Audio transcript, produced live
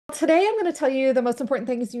Today I'm going to tell you the most important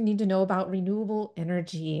things you need to know about renewable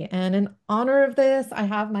energy. And in honor of this, I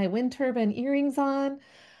have my wind turbine earrings on,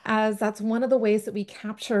 as that's one of the ways that we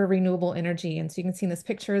capture renewable energy. And so you can see in this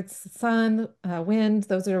picture, it's the sun, wind.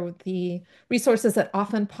 Those are the resources that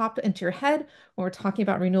often pop into your head when we're talking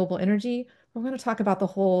about renewable energy. We're going to talk about the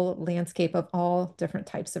whole landscape of all different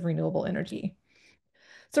types of renewable energy.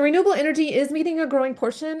 So renewable energy is meeting a growing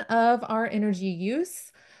portion of our energy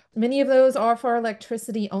use. Many of those are for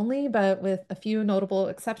electricity only, but with a few notable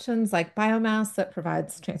exceptions like biomass that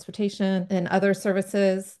provides transportation and other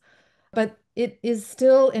services. But it is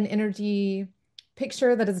still an energy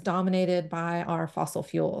picture that is dominated by our fossil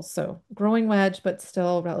fuels. So growing wedge, but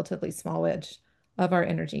still relatively small wedge of our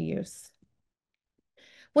energy use.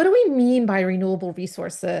 What do we mean by renewable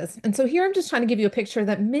resources? And so here I'm just trying to give you a picture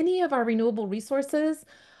that many of our renewable resources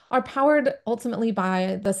are powered ultimately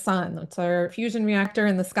by the sun. It's our fusion reactor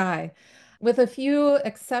in the sky, with a few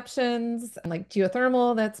exceptions like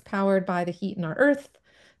geothermal that's powered by the heat in our earth,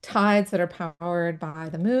 tides that are powered by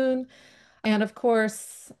the moon, and of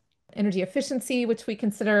course, energy efficiency, which we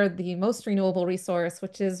consider the most renewable resource,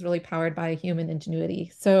 which is really powered by human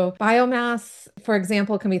ingenuity. So biomass, for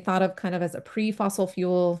example, can be thought of kind of as a pre-fossil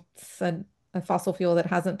fuel. It's a fossil fuel that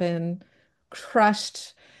hasn't been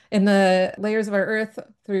crushed in the layers of our earth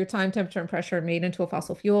through time, temperature, and pressure, made into a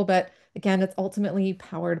fossil fuel. But again, it's ultimately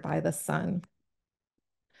powered by the sun.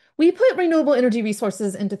 We put renewable energy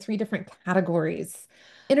resources into three different categories.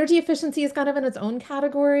 Energy efficiency is kind of in its own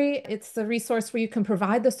category. It's the resource where you can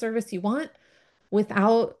provide the service you want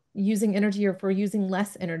without using energy, or if we're using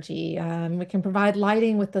less energy. We can provide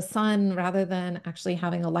lighting with the sun rather than actually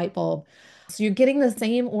having a light bulb. So you're getting the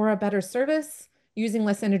same or a better service using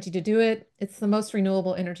less energy to do it. It's the most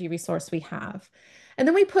renewable energy resource we have. And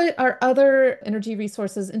then we put our other energy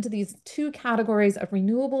resources into these two categories of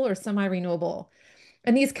renewable or semi-renewable.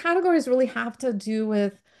 And these categories really have to do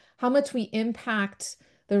with how much we impact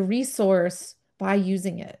the resource by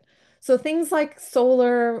using it. So things like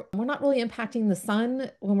solar, we're not really impacting the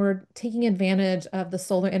sun when we're taking advantage of the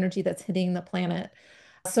solar energy that's hitting the planet.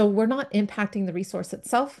 So we're not impacting the resource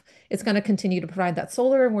itself. It's going to continue to provide that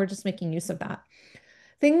solar, and we're just making use of that.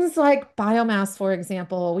 Things like biomass, for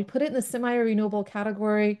example, we put it in the semi-renewable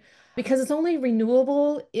category because it's only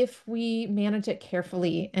renewable if we manage it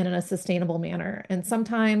carefully and in a sustainable manner. And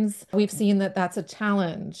sometimes we've seen that that's a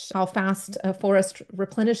challenge, how fast a forest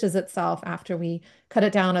replenishes itself after we cut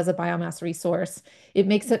it down as a biomass resource. It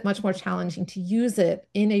makes it much more challenging to use it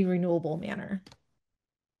in a renewable manner.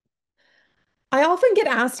 I often get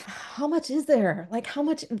asked, how much is there? Like, how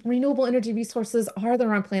much renewable energy resources are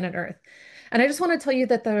there on planet Earth? And I just want to tell you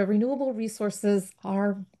that the renewable resources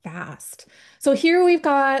are vast. So here we've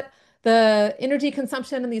got the energy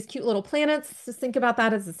consumption in these cute little planets. Just think about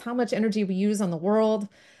that as this how much energy we use on the world.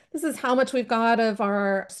 This is how much we've got of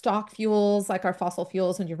our stock fuels, like our fossil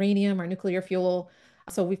fuels and uranium, our nuclear fuel.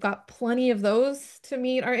 So we've got plenty of those to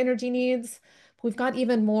meet our energy needs. We've got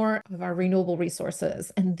even more of our renewable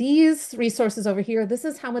resources. And these resources over here, this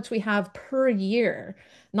is how much we have per year,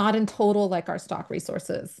 not in total like our stock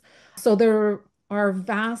resources. So there are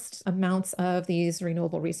vast amounts of these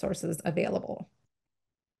renewable resources available.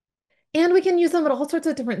 And we can use them at all sorts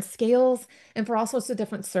of different scales and for all sorts of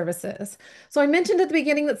different services. So I mentioned at the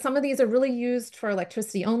beginning that some of these are really used for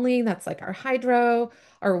electricity only. That's like our hydro,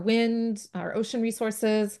 our wind, our ocean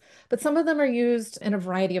resources, but some of them are used in a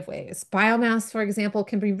variety of ways. Biomass, for example,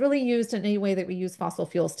 can be really used in any way that we use fossil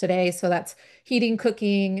fuels today. So that's heating,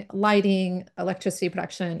 cooking, lighting, electricity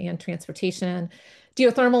production, and transportation.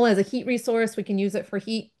 Geothermal as a heat resource, we can use it for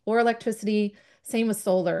heat or electricity. Same with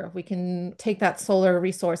solar. We can take that solar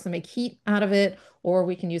resource and make heat out of it, or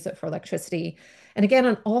we can use it for electricity. And again,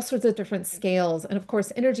 on all sorts of different scales. And of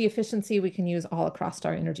course, energy efficiency we can use all across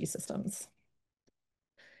our energy systems.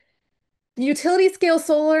 Utility scale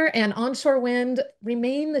solar and onshore wind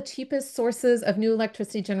remain the cheapest sources of new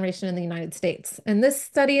electricity generation in the United States. And this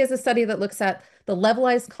study is a study that looks at the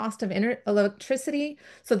levelized cost of electricity.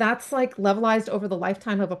 So that's like levelized over the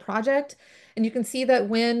lifetime of a project. And you can see that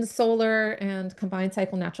wind, solar, and combined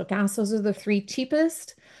cycle natural gas, those are the three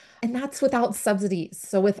cheapest. And that's without subsidies.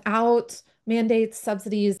 So without mandates,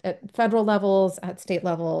 subsidies at federal levels, at state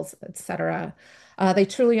levels, et cetera. They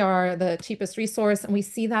truly are the cheapest resource, and we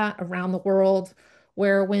see that around the world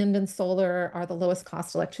where wind and solar are the lowest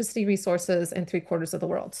cost electricity resources in three-quarters of the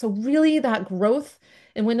world. So really that growth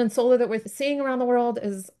in wind and solar that we're seeing around the world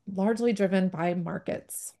is largely driven by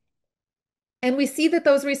markets. And we see that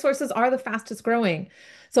those resources are the fastest growing.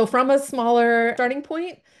 So from a smaller starting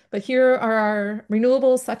point, but here are our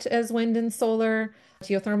renewables such as wind and solar,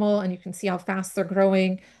 geothermal, and you can see how fast they're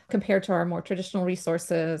growing. compared to our more traditional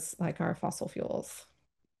resources like our fossil fuels.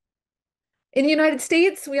 In the United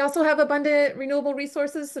States, we also have abundant renewable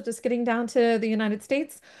resources. So just getting down to the United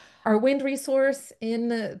States, our wind resource in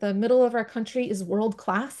the middle of our country is world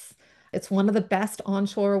class. It's one of the best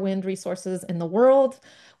onshore wind resources in the world.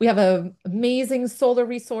 We have an amazing solar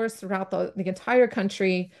resource throughout the entire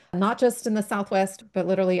country, not just in the Southwest, but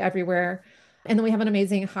literally everywhere. And then we have an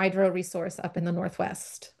amazing hydro resource up in the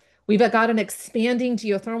Northwest. We've got an expanding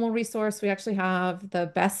geothermal resource. We actually have the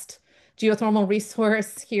best geothermal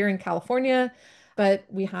resource here in California, but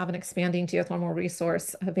we have an expanding geothermal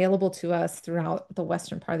resource available to us throughout the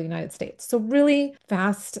western part of the United States. So really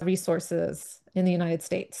vast resources in the United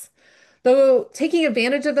States. Though taking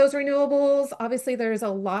advantage of those renewables, obviously there's a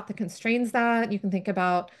lot that constrains that. You can think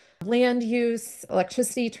about land use,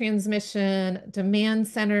 electricity transmission, demand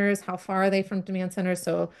centers, how far are they from demand centers?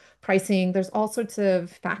 So pricing, there's all sorts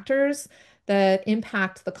of factors that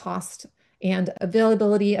impact the cost and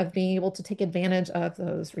availability of being able to take advantage of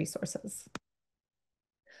those resources.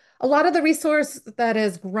 A lot of the resource that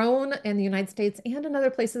has grown in the United States and in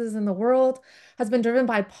other places in the world has been driven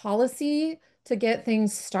by policy to get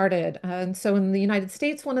things started. And so in the United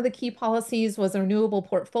States, one of the key policies was a renewable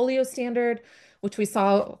portfolio standard, which we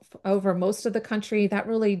saw over most of the country. That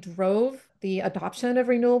really drove the adoption of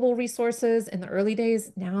renewable resources in the early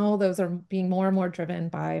days. Now those are being more and more driven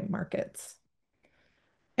by markets.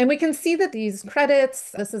 And we can see that these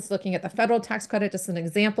credits, this is looking at the federal tax credit, just an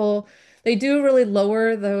example, they do really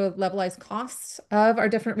lower the levelized costs of our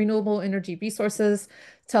different renewable energy resources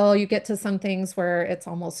till you get to some things where it's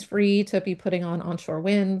almost free to be putting on onshore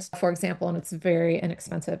wind, for example, and it's very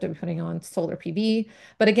inexpensive to be putting on solar PV.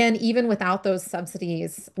 But again, even without those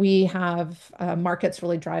subsidies, we have markets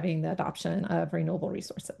really driving the adoption of renewable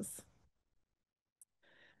resources.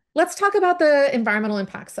 Let's talk about the environmental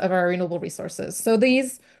impacts of our renewable resources. So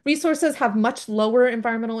these resources have much lower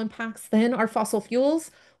environmental impacts than our fossil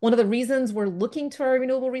fuels. One of the reasons we're looking to our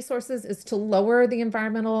renewable resources is to lower the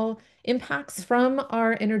environmental impacts from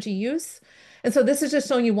our energy use. And so this is just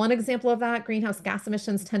showing you one example of that. Greenhouse gas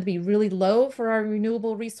emissions tend to be really low for our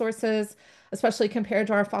renewable resources, especially compared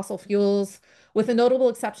to our fossil fuels, with a notable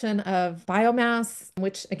exception of biomass,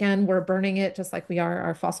 which again, we're burning it just like we are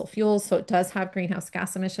our fossil fuels. So it does have greenhouse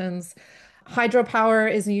gas emissions.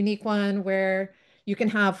 Hydropower is a unique one where you can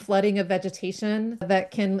have flooding of vegetation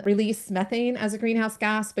that can release methane as a greenhouse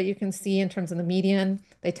gas, but you can see in terms of the median,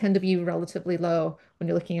 they tend to be relatively low when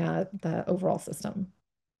you're looking at the overall system.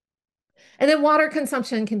 And then water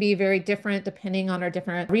consumption can be very different depending on our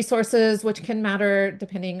different resources, which can matter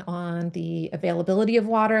depending on the availability of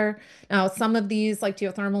water. Now, some of these, like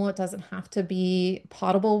geothermal, it doesn't have to be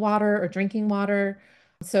potable water or drinking water.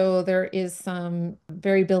 So there is some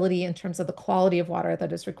variability in terms of the quality of water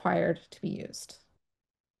that is required to be used.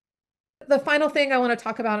 The final thing I want to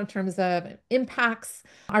talk about in terms of impacts,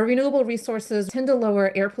 our renewable resources tend to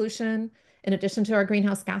lower air pollution in addition to our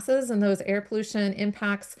greenhouse gases, and those air pollution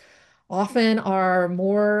impacts often are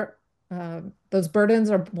more, those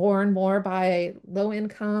burdens are borne more by low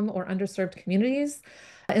income or underserved communities.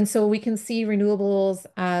 And so we can see renewables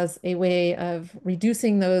as a way of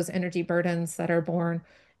reducing those energy burdens that are borne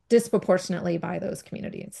disproportionately by those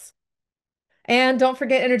communities. And don't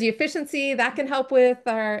forget energy efficiency. That can help with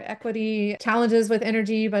our equity challenges with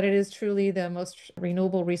energy, but it is truly the most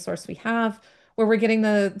renewable resource we have, where we're getting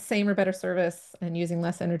the same or better service and using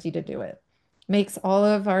less energy to do it. Makes all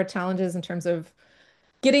of our challenges in terms of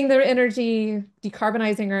getting their energy,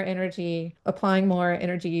 decarbonizing our energy, applying more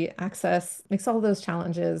energy access, makes all of those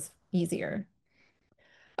challenges easier.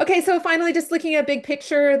 Okay, so finally, just looking at big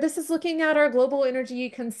picture, this is looking at our global energy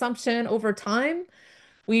consumption over time.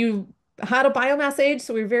 We had a biomass age,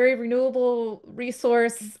 so we are very renewable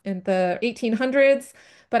resource in the 1800s.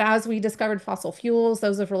 But as we discovered fossil fuels,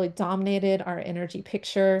 those have really dominated our energy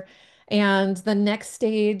picture. And the next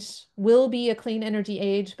stage will be a clean energy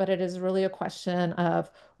age, but it is really a question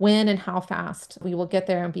of when and how fast we will get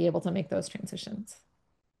there and be able to make those transitions.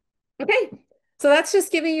 Okay, so that's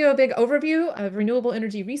just giving you a big overview of renewable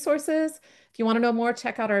energy resources. If you want to know more,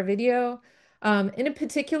 check out our video. In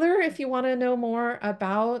particular, if you want to know more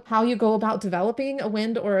about how you go about developing a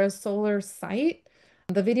wind or a solar site,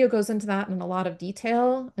 the video goes into that in a lot of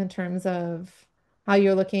detail in terms of how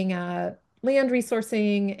you're looking at land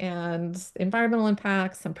resourcing and environmental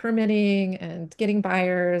impacts and permitting and getting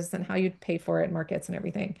buyers and how you'd pay for it in markets and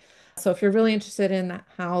everything. So if you're really interested in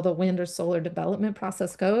how the wind or solar development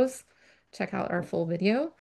process goes, check out our full video.